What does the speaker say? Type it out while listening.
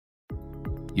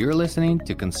You're listening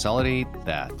to Consolidate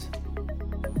That.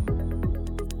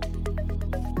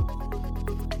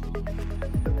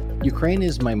 Ukraine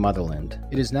is my motherland.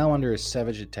 It is now under a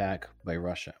savage attack by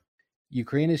Russia.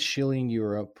 Ukraine is shielding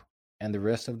Europe and the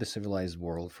rest of the civilized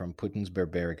world from Putin's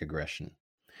barbaric aggression.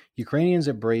 Ukrainians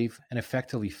are brave and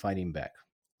effectively fighting back.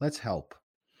 Let's help.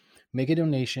 Make a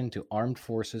donation to Armed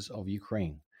Forces of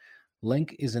Ukraine.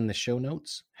 Link is in the show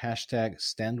notes.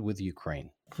 #StandWithUkraine.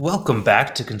 Welcome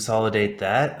back to Consolidate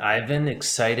That. Ivan,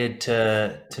 excited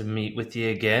to meet with you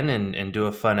again and do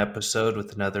a fun episode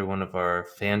with another one of our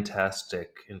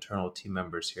fantastic internal team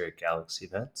members here at Galaxy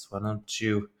Vets. Why don't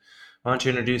you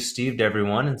introduce Steve to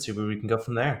everyone and see where we can go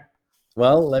from there?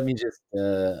 Well, let me just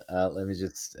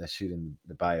shoot in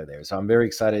the bio there. So I'm very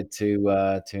excited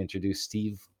to introduce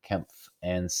Steve Kempf,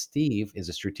 and Steve is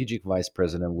a strategic vice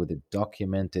president with a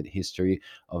documented history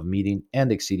of meeting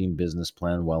and exceeding business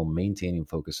plan while maintaining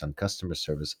focus on customer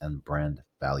service and brand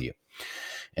value.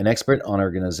 An expert on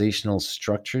organizational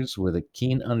structures with a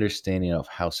keen understanding of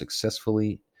how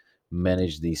successfully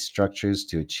manage these structures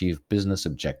to achieve business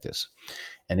objectives.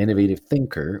 An innovative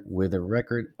thinker with a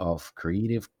record of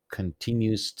creative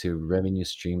continues to revenue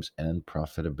streams and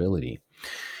profitability.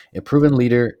 A proven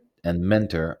leader and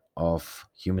mentor of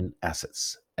human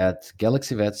assets. At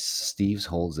Galaxy Vets, Steve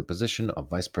holds the position of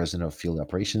Vice President of Field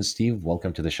Operations. Steve,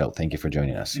 welcome to the show. Thank you for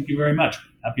joining us. Thank you very much.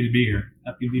 Happy to be here.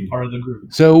 Happy to be part of the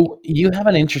group. So you have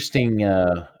an interesting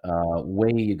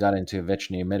way you got into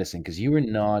veterinary medicine, because you were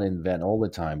not in vet all the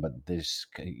time, but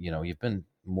you've been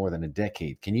more than a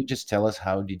decade. Can you just tell us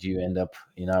how did you end up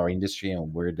in our industry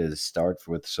and where did it start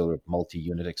with sort of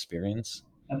multi-unit experience?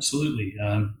 Absolutely.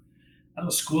 Out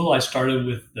of school, I started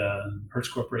with Hertz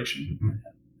Corporation.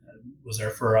 I was there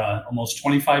for almost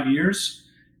 25 years.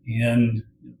 And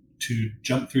to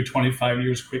jump through 25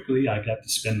 years quickly, I got to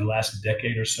spend the last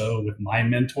decade or so with my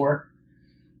mentor,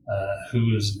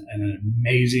 who is an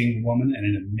amazing woman and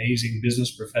an amazing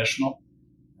business professional.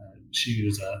 She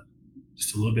was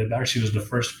just a little bit about her. She was the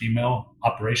first female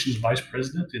operations vice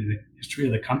president in the history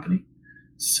of the company.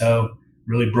 So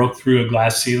really broke through a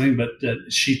glass ceiling, but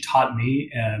she taught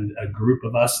me and a group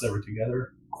of us that were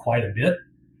together quite a bit.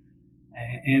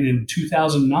 And in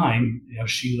 2009,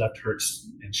 she left Hertz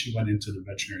and she went into the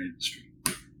veterinary industry.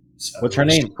 So what's her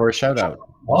name for a shout out?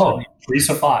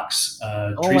 Teresa Fox.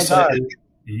 Teresa, my God.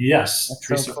 Yes, that's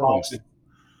Teresa so cool.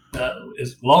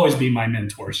 Fox will always be my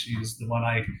mentor. She's the one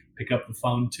I pick up the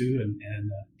phone to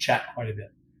and chat quite a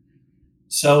bit.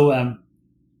 So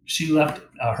she left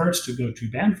Hertz to go to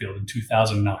Banfield in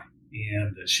 2009,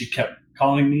 and she kept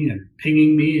calling me and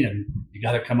pinging me, and you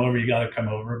got to come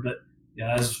over. But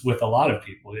as with a lot of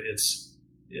people, it's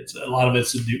a lot of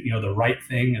it's the right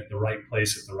thing at the right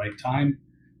place at the right time.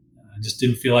 I just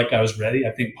didn't feel like I was ready.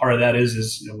 I think part of that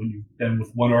is when you've been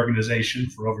with one organization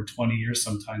for over 20 years,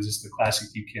 sometimes it's the classic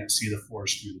you can't see the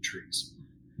forest through the trees.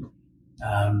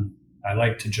 I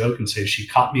like to joke and say she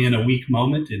caught me in a weak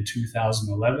moment in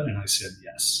 2011, and I said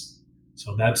yes.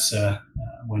 So that's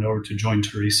went over to join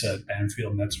Teresa at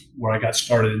Banfield, and that's where I got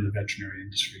started in the veterinary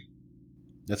industry.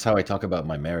 That's how I talk about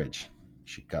my marriage.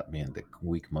 She got me in the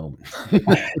weak moment.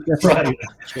 Right.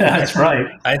 That's right.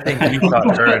 I think you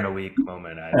caught her in a weak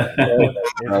moment.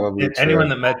 Anyone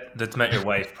that's met your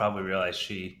wife probably realized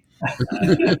you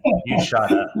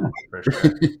shot up for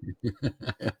sure.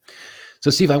 So,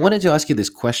 Steve, I wanted to ask you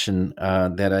this question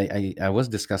that I was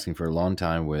discussing for a long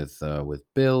time with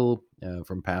Bill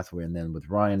from Pathway, and then with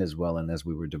Ryan as well, and as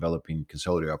we were developing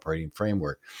Consolidated Operating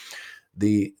Framework.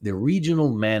 The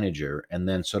regional manager, and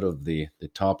then sort of the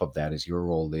top of that is your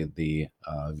role, the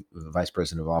vice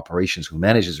president of operations who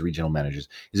manages regional managers,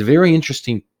 is a very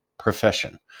interesting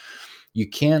profession. You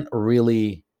can't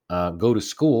really go to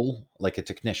school like a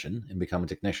technician and become a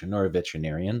technician, or a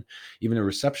veterinarian. Even a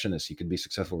receptionist, you can be a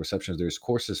successful receptionist. There's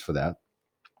courses for that.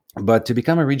 But to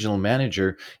become a regional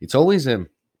manager, it's always a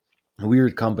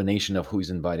weird combination of who's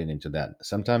invited into that.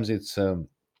 Sometimes it's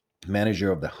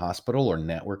manager of the hospital or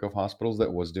network of hospitals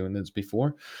that was doing this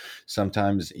before.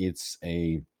 Sometimes it's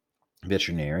a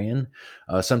veterinarian.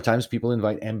 Sometimes people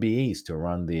invite MBAs to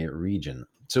run the region.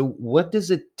 So what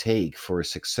does it take for a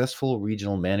successful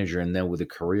regional manager, and then with a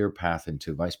career path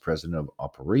into vice president of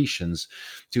operations,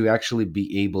 to actually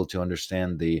be able to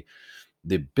understand the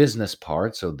business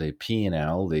part, so the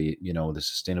P&L, the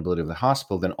sustainability of the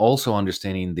hospital, then also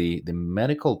understanding the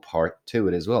medical part to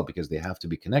it as well, because they have to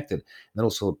be connected, and then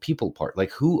also a people part.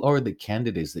 Like, who are the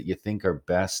candidates that you think are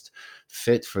best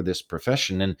fit for this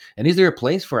profession, and is there a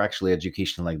place for actually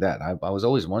education like that? I was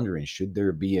always wondering, should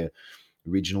there be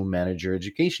regional manager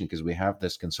education, because we have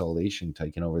this consolidation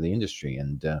taking over the industry,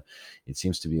 and it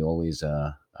seems to be always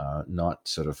not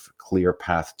sort of clear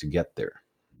path to get there.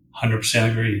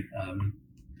 100% agree.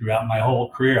 Throughout my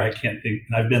whole career, I can't think,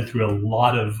 and I've been through a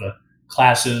lot of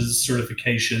classes,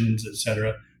 certifications,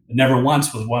 etc. But never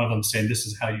once was one of them saying this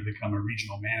is how you become a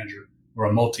regional manager or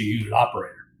a multi-unit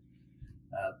operator.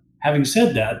 Having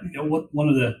said that, one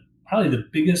of the probably the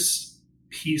biggest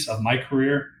piece of my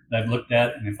career that I've looked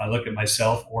at, and if I look at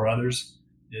myself or others,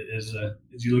 is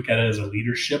you look at it as a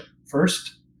leadership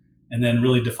first, and then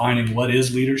really defining what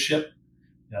is leadership.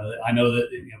 I know that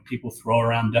people throw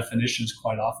around definitions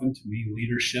quite often. To me,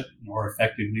 leadership or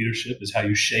effective leadership is how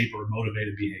you shape or motivate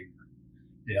a behavior.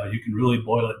 You can really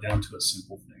boil it down to a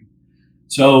simple thing.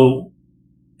 So,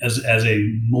 as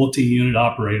a multi-unit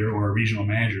operator or a regional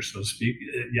manager, so to speak,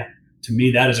 to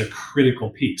me that is a critical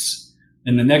piece.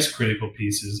 And the next critical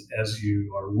piece is as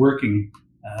you are working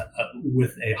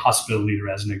with a hospital leader,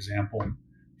 as an example,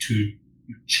 to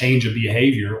change a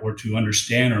behavior or to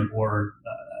understand or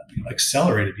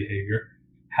accelerate a behavior,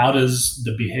 how does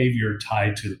the behavior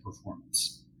tie to the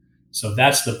performance? So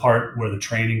that's the part where the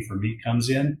training for me comes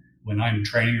in. When I'm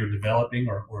training or developing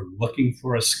or looking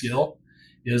for a skill,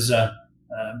 is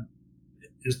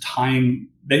tying,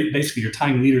 basically you're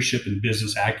tying leadership and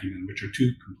business acumen, which are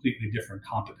two completely different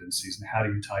competencies, and how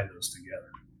do you tie those together?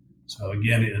 So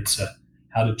again, it's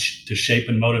how to shape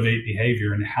and motivate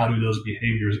behavior, and how do those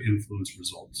behaviors influence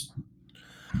results.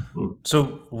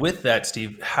 So with that,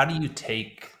 Steve, how do you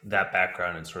take that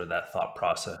background and sort of that thought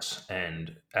process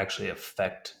and actually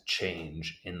affect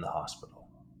change in the hospital?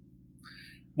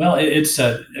 Well, it's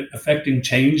affecting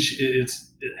change. It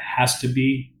has to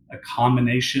be a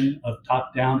combination of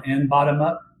top down and bottom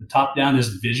up. The top down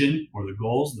is vision or the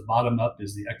goals. The bottom up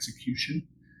is the execution.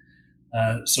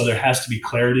 So there has to be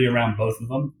clarity around both of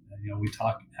them. We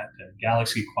talk at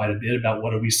Galaxy quite a bit about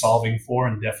what are we solving for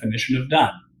and definition of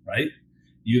done, right?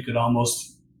 You could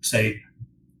almost say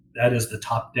that is the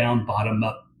top down, bottom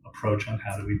up approach on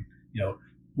how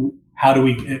do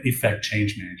we effect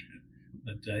change management.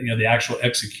 But the actual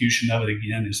execution of it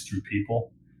again is through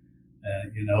people.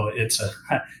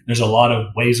 There's a lot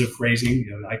of ways of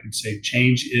phrasing. I could say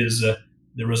change is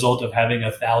the result of having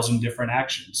 1,000 different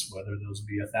actions, whether those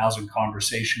be 1,000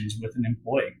 conversations with an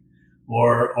employee,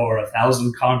 or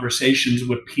 1,000 conversations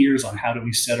with peers on how do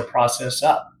we set a process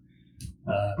up.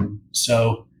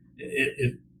 So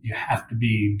you have to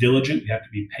be diligent, you have to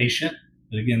be patient,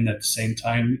 but again, at the same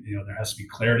time, there has to be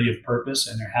clarity of purpose,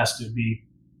 and there has to be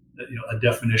a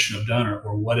definition of done,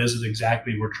 or what is it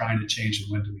exactly we're trying to change,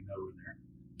 and when do we know we're there.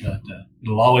 But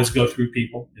it'll always go through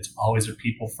people. It's always a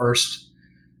people first.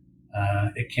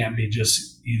 It can't be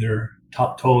just either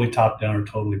totally top down or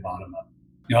totally bottom up.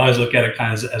 I always look at it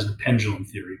kind of as the pendulum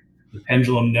theory. The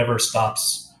pendulum never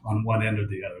stops on one end or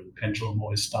the other. The pendulum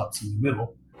always stops in the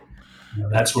middle.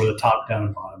 That's where the top down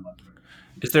and bottom up.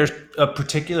 Is there a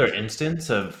particular instance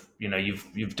of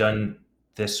you've done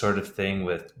this sort of thing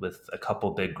with a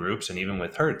couple big groups, and even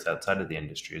with Hertz outside of the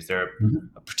industry? Is there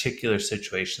a particular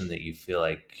situation that you feel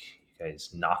like you guys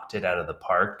knocked it out of the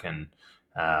park and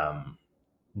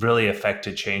really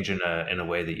affected change in a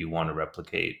way that you want to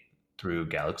replicate through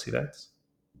Galaxy Vets?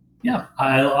 Yeah,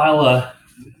 I'll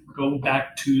go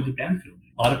back to the Banfield.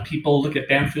 A lot of people look at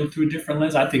Banfield through a different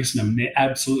lens. I think it's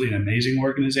absolutely an amazing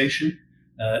organization.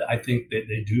 I think that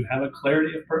they do have a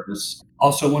clarity of purpose.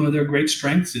 Also, one of their great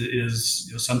strengths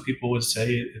is, some people would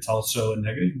say it's also a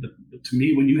negative, but to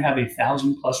me, when you have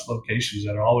 1,000+ locations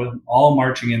that are all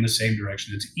marching in the same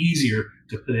direction, it's easier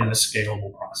to put in a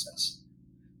scalable process.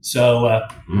 So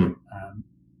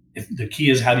if the key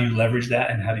is how do you leverage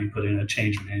that, and how do you put in a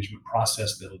change management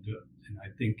process that'll do it? And I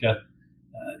think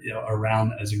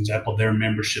around, as an example, their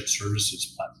membership services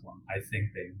platform, I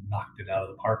think they knocked it out of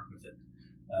the park with it.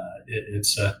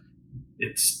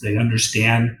 They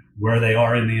understand where they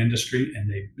are in the industry, and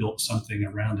they built something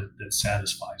around it that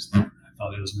satisfies them. I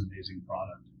thought it was an amazing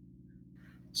product.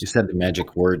 You said the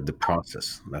magic word, the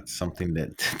process. That's something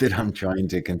that I'm trying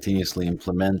to continuously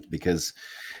implement, because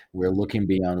we're looking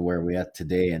beyond where we're at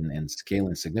today and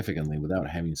scaling significantly without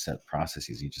having set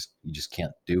processes. You just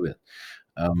can't do it.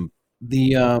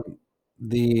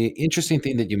 The interesting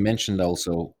thing that you mentioned,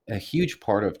 also a huge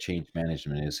part of change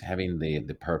management is having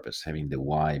the purpose, having the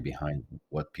why behind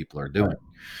what people are doing.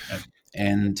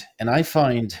 And I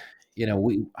find,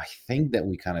 I think that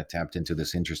we kind of tapped into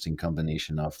this interesting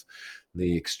combination of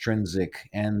the extrinsic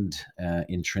and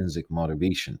intrinsic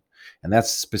motivation. And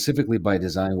that's specifically by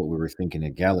design what we were thinking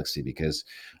at Galaxy, because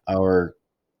our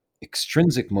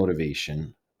extrinsic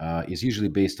motivation is usually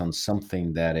based on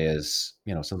something that is,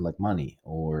 something like money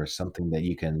or something that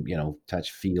you can,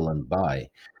 touch, feel, and buy.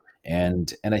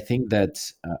 And I think that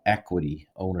equity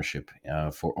ownership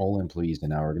for all employees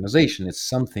in our organization is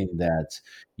something that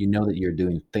that you're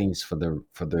doing things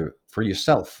for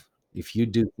yourself. If you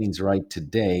do things right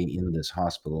today in this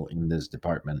hospital, in this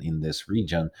department, in this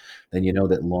region, then you know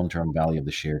that long-term value of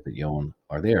the shares that you own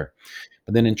are there.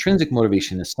 But then intrinsic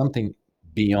motivation is something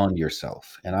beyond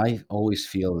yourself. And I always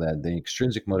feel that the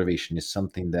extrinsic motivation is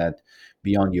something that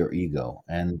beyond your ego.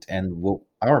 And what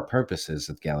our purpose is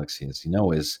at Galaxy, as you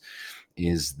know, is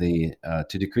the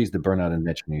to decrease the burnout in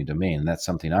veterinary domain. That's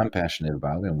something I'm passionate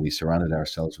about, and we surrounded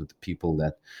ourselves with the people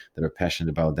that are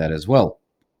passionate about that as well.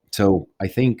 So I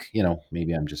think,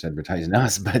 maybe I'm just advertising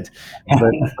us, but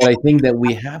I think that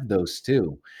we have those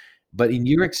too. But in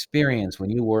your experience, when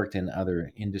you worked in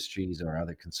other industries or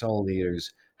other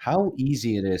consolidators, how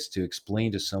easy it is to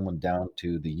explain to someone down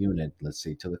to the unit, let's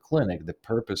say to the clinic, the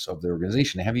purpose of the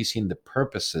organization? Have you seen the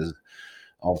purposes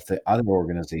of the other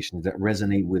organizations that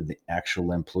resonate with the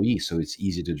actual employee, so it's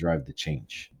easy to drive the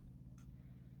change?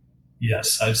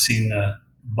 Yes, I've seen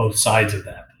both sides of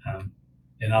that.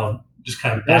 And I'll just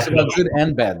kind of That's back it about up. good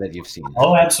and bad that you've seen.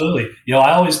 Oh, absolutely.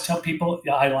 I always tell people,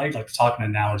 I like talking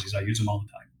analogies. I use them all the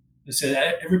time. I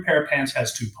say every pair of pants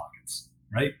has two pockets,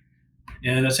 right?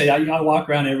 And I say I walk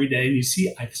around every day and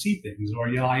I see things, or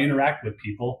I interact with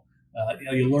people.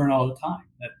 You learn all the time.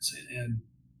 And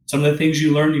some of the things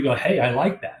you learn, you go, hey, I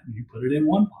like that, and you put it in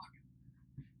one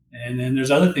pocket. And then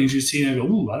there's other things you see and you go,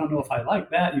 ooh, I don't know if I like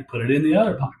that. You put it in the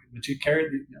other pocket, but you carry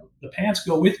the pants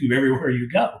go with you everywhere you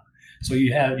go. So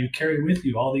you carry with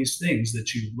you all these things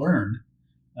that you learned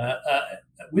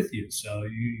with you. So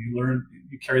you learn,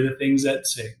 you carry the things that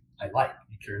say I like,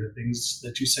 you carry the things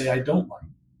that you say I don't like,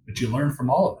 but you learn from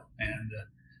all of it. And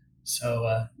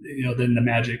so then the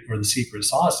magic or the secret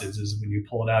sauce is when you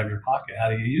pull it out of your pocket, how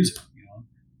do you use it?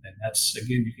 And that's,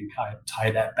 again, you can kind of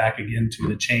tie that back again to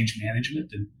the change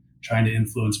management and trying to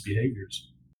influence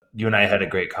behaviors. You and I had a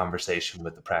great conversation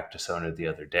with the practice owner the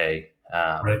other day.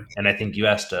 Right. And I think you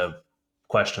asked a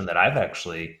question that I've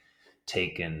actually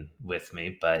taken with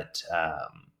me, but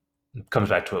it comes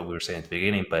back to what we were saying at the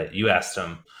beginning. But you asked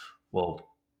him, well,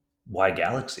 why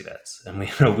Galaxy Vets? And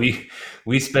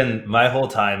we spend my whole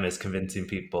time is convincing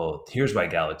people, here's why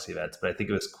Galaxy Vets. But I think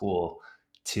it was cool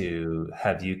to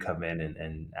have you come in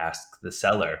and ask the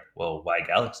seller, well, why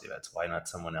Galaxy Vets? Why not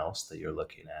someone else that you're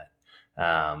looking at?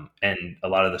 And a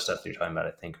lot of the stuff you're talking about,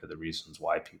 I think, are the reasons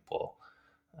why people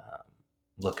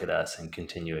look at us and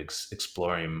continue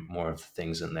exploring more of the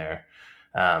things in there.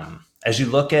 As you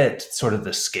look at sort of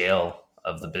the scale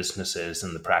of the businesses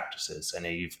and the practices, I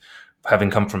know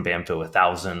having come from Banfield with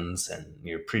thousands, and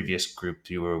your previous group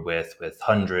you were with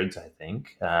hundreds, I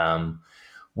think.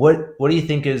 What do you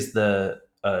think is the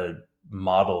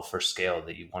model for scale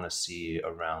that you want to see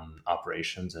around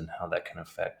operations, and how that can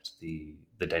affect the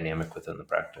dynamic within the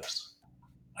practice?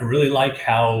 I really like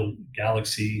how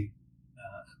Galaxy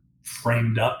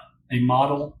framed up a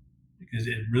model, because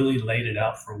it really laid it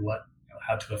out for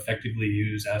how to effectively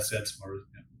use assets. Or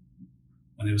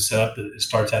when it was set up, it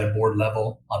starts at a board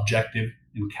level objective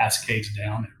and cascades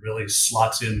down. It really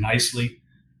slots in nicely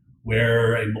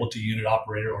where a multi-unit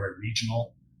operator or a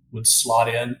regional would slot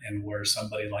in, and where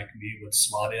somebody like me would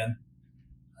slot in.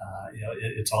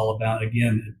 It's all about,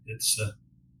 again,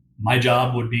 my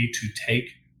job would be to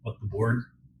take what the board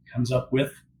comes up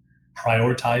with,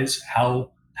 prioritize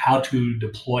how to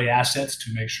deploy assets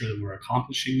to make sure that we're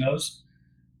accomplishing those.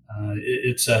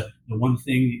 The one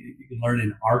thing you can learn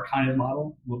in our kind of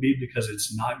model will be, because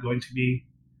it's not going to be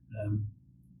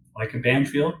like a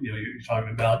Banfield. You're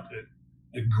talking about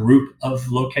a group of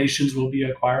locations we'll be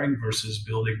acquiring versus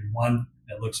building one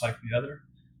that looks like the other.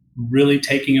 Really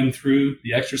taking them through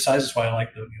the exercise. That's why I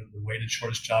like the weighted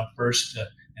shortest job first,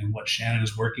 and what Shannon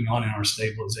is working on in our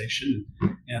stabilization.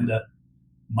 And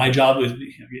my job is,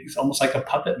 it's almost like a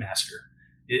puppet master.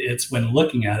 It's when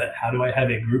looking at it, how do I have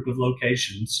a group of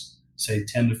locations, say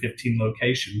 10 to 15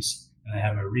 locations, and I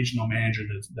have a regional manager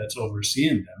that's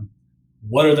overseeing them.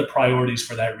 What are the priorities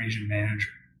for that region manager?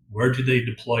 Where do they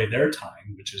deploy their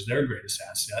time, which is their greatest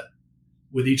asset,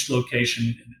 with each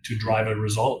location to drive a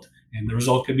result? And the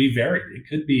result could be varied. It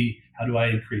could be, how do I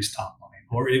increase top line?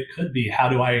 Or it could be, how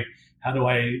do I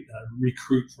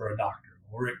recruit for a doctor?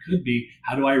 Or it could be,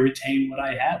 how do I retain what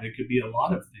I have? It could be a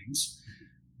lot of things.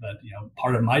 But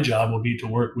part of my job will be to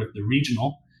work with the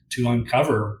regional to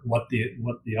uncover what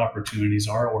the opportunities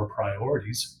are or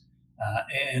priorities.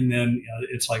 And then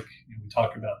it's like we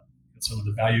talk about some of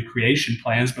the value creation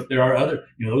plans, but there are other,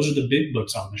 those are the big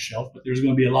books on the shelf, but there's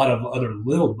going to be a lot of other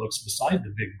little books beside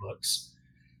the big books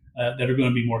that are going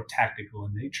to be more tactical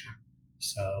in nature.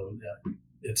 So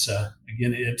it's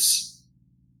again, it's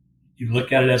you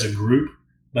look at it as a group,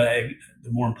 but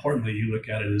more importantly, you look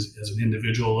at it as an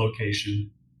individual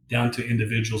location, down to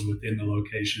individuals within the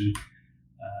location.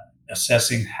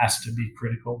 Assessing has to be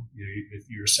critical. If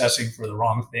you're assessing for the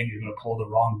wrong thing, you're going to pull the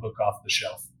wrong book off the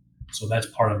shelf. So that's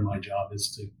part of my job,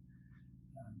 is to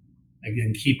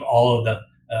again keep all of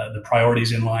the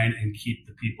priorities in line and keep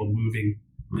the people moving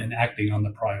and acting on the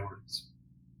priorities.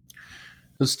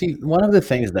 So, Steve, one of the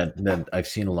things that I've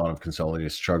seen a lot of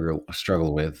consolidators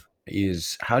struggle with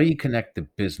is, how do you connect the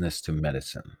business to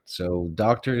medicine? So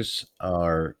doctors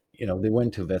are, they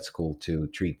went to vet school to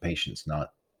treat patients, not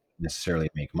necessarily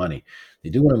make money.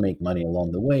 They do want to make money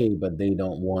along the way, but they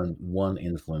don't want one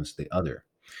influence the other.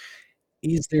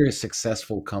 Is there a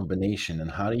successful combination, and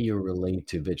how do you relate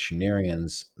to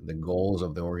veterinarians the goals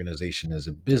of the organization as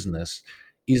a business?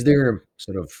 Is there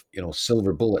sort of,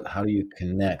 silver bullet? How do you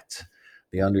connect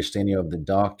the understanding of the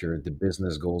doctor, the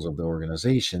business goals of the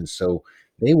organization, so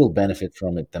they will benefit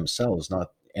from it themselves,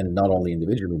 not only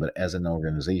individually but as an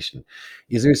organization?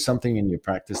 Is there something in your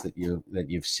practice that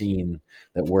you've seen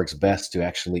that works best to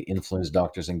actually influence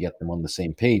doctors and get them on the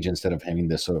same page, instead of having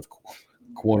this sort of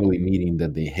quarterly meeting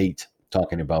that they hate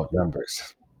talking about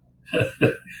numbers?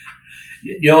 I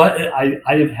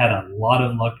have had a lot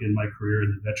of luck in my career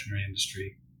in the veterinary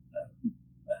industry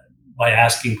by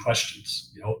asking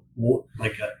questions.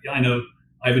 I know,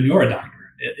 Ivan, you're a doctor.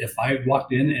 If I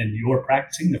walked in and you're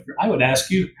practicing, I would ask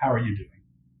you, how are you doing?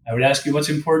 I would ask you, what's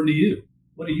important to you?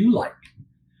 What do you like?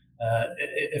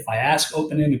 If I ask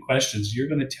open-ended questions, you're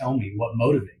going to tell me what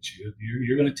motivates you.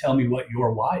 You're going to tell me what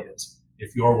your why is.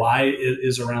 If your why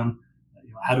is around,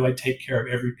 how do I take care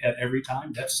of every pet every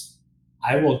time?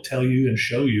 I will tell you and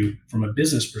show you from a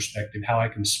business perspective how I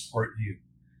can support you.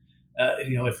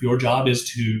 If your job is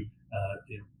to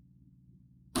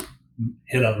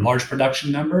hit a large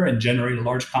production number and generate a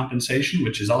large compensation,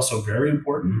 which is also very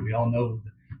important. We all know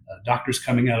doctors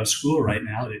coming out of school right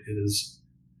now, it is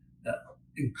an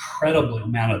incredible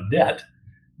amount of debt.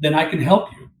 Then I can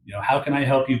help you. How can I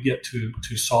help you get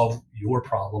to solve your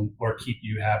problem or keep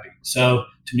you happy? So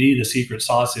to me, the secret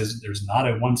sauce is there's not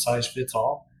a one size fits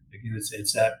all. Again,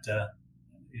 it's that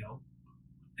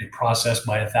a process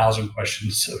by 1,000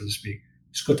 questions, so to speak.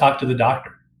 Just go talk to the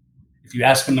doctor. If you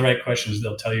ask them the right questions,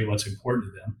 they'll tell you what's important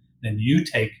to them. Then you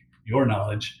take your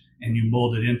knowledge and you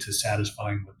mold it into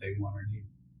satisfying what they want or need.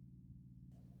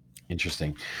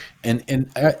 Interesting.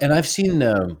 And I've seen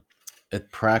a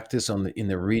practice in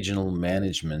the regional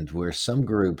management where some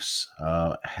groups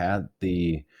had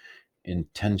the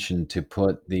intention to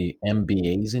put the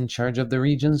MBAs in charge of the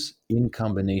regions in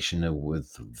combination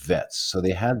with vets. So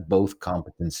they had both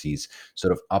competencies,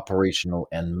 sort of operational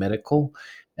and medical,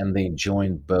 and they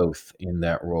joined both in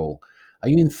that role. Are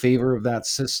you in favor of that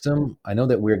system? I know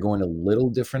that we're going a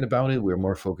little different about it. We're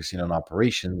more focusing on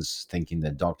operations, thinking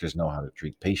that doctors know how to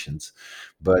treat patients.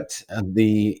 But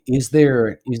is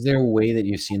there a way that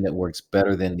you've seen that works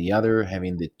better than the other,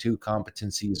 having the two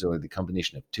competencies or the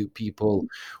combination of two people,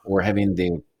 or having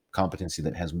the competency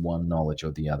that has one knowledge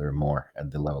or the other more at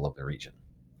the level of the region?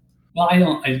 Well, I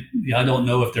don't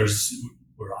know if there's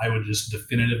where I would just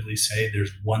definitively say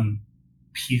there's one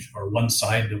piece or one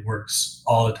side that works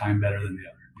all the time better than the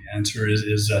other. The answer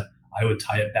is I would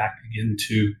tie it back again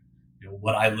to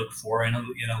what I look for in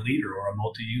a leader or a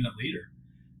multi-unit leader.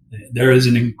 There is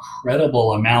an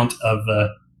incredible amount of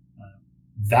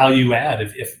value add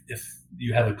if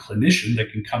you have a clinician that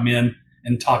can come in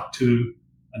and talk to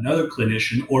another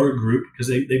clinician or a group, because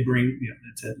they bring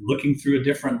it's looking through a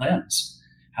different lens.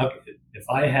 If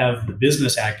I have the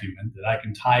business acumen that I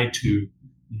can tie to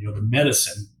the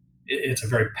medicine, it's a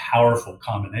very powerful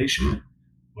combination.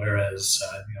 Whereas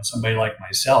somebody like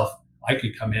myself, I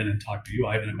could come in and talk to you,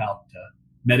 Ivan, about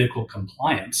medical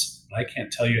compliance, but I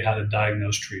can't tell you how to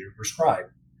diagnose, treat, or prescribe.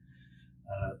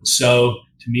 So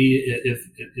to me, if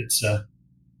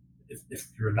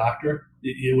you're a doctor,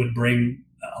 it would bring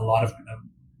a lot of an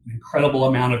incredible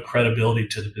amount of credibility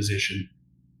to the position,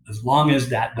 as long as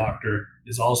that doctor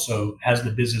also has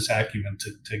the business acumen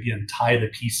to again tie the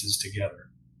pieces together.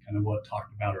 Kind of what I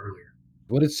talked about earlier.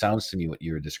 What it sounds to me, what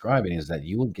you're describing, is that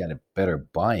you will get a better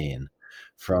buy-in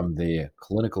from the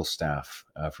clinical staff,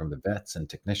 from the vets and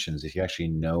technicians, if you actually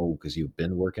know, because you've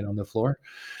been working on the floor,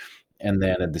 and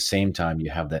then at the same time you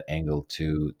have that angle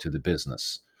to the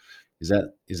business. Is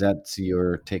that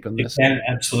your take on this?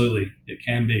 Absolutely, it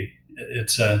can be. It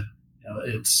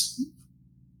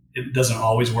doesn't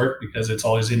always work because it's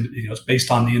always it's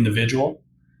based on the individual.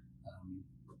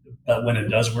 But when it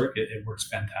does work, it works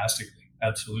fantastically.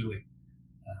 Absolutely.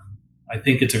 I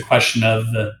think it's a question of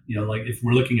like if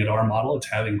we're looking at our model, it's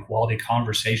having quality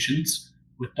conversations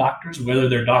with doctors, whether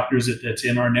they're doctors that's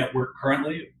in our network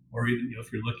currently, or even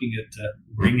if you're looking at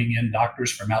bringing in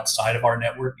doctors from outside of our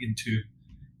network into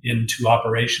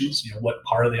operations. What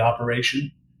part of the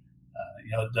operation?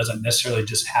 It doesn't necessarily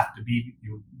just have to be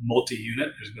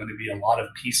multi-unit. There's going to be a lot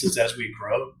of pieces as we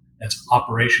grow that's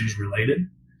operations related,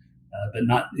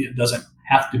 but it doesn't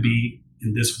have to be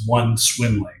in this one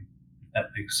swim lane. If that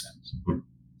makes sense.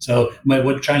 So what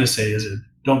I'm trying to say is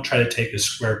don't try to take a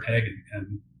square peg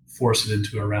and force it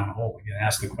into a round hole. You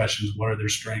ask the questions: what are their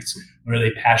strengths? What are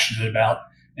they passionate about?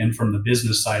 And from the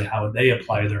business side, how would they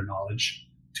apply their knowledge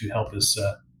to help us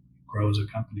grow as a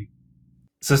company?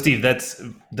 So Steve,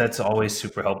 that's always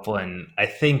super helpful. And I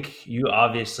think you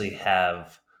obviously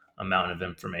have a mountain of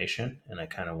information, and I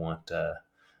kind of want a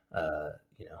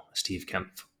Steve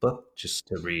Kemp book just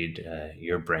to read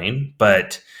your brain.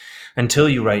 But until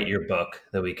you write your book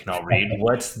that we can all read,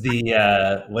 what's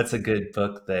a good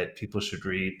book that people should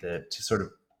read to sort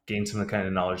of gain some of the kind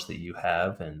of knowledge that you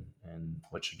have, and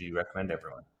what should you recommend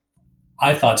everyone?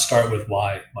 I thought Start With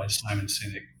Why by Simon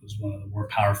Sinek was one of the more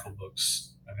powerful books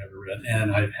I've ever read,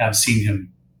 and I have seen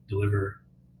him deliver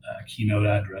a keynote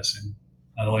address. And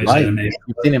not only is it amazing,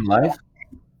 you've seen him live?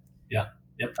 Yeah.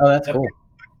 Yep. Oh, that's cool.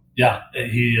 Yeah,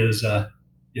 he is.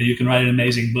 You can write an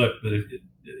amazing book, but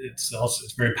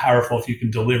it's very powerful if you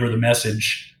can deliver the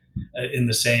message in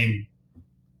the same,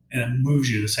 and it moves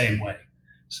you the same way.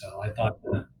 So I thought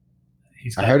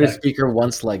I heard a speaker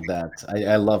once like that.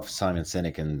 I love Simon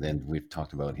Sinek, and we've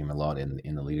talked about him a lot in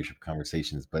the leadership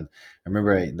conversations. But I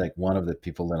remember like one of the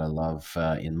people that I love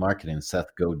in marketing, Seth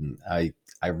Godin.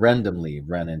 I randomly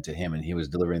ran into him, and he was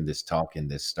delivering this talk in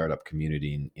this startup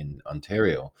community in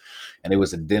Ontario, and it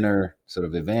was a dinner sort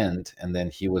of event, and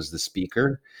then he was the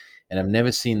speaker. And I've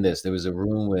never seen this. There was a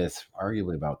room with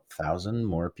arguably about 1,000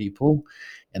 more people,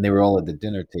 and they were all at the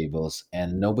dinner tables,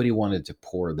 and nobody wanted to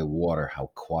pour the water,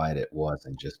 how quiet it was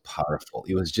and just powerful.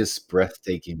 It was just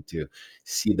breathtaking to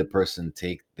see the person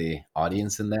take the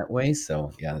audience in that way.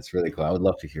 So yeah, that's really cool. I would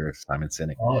love to hear Simon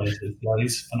Sinek. Oh,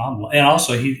 he's phenomenal. And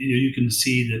also you can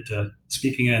see that,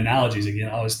 speaking in analogies again,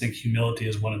 I always think humility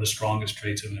is one of the strongest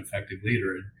traits of an effective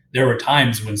leader. And there were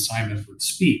times when Simon would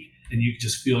speak and you could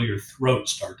just feel your throat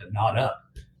start to knot up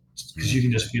because you can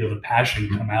just feel the passion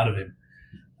come out of him.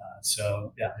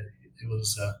 So yeah, it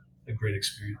was a great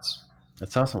experience.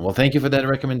 That's awesome. Well, thank you for that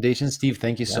recommendation, Steve.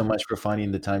 Thank you so much for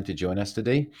finding the time to join us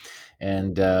today.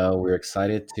 And we're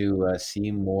excited to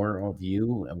see more of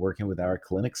you working with our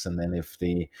clinics. And then if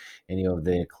any of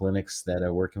the clinics that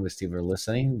are working with Steve are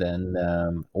listening, then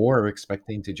or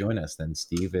expecting to join us, then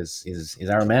Steve is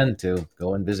our man to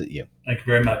go and visit you. Thank you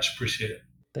very much. Appreciate it.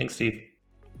 Thanks, Steve.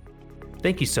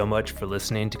 Thank you so much for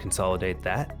listening to Consolidate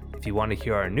That. If you want to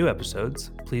hear our new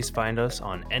episodes, please find us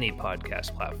on any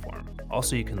podcast platform.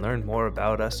 Also, you can learn more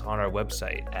about us on our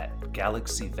website at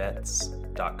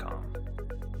galaxyvets.com.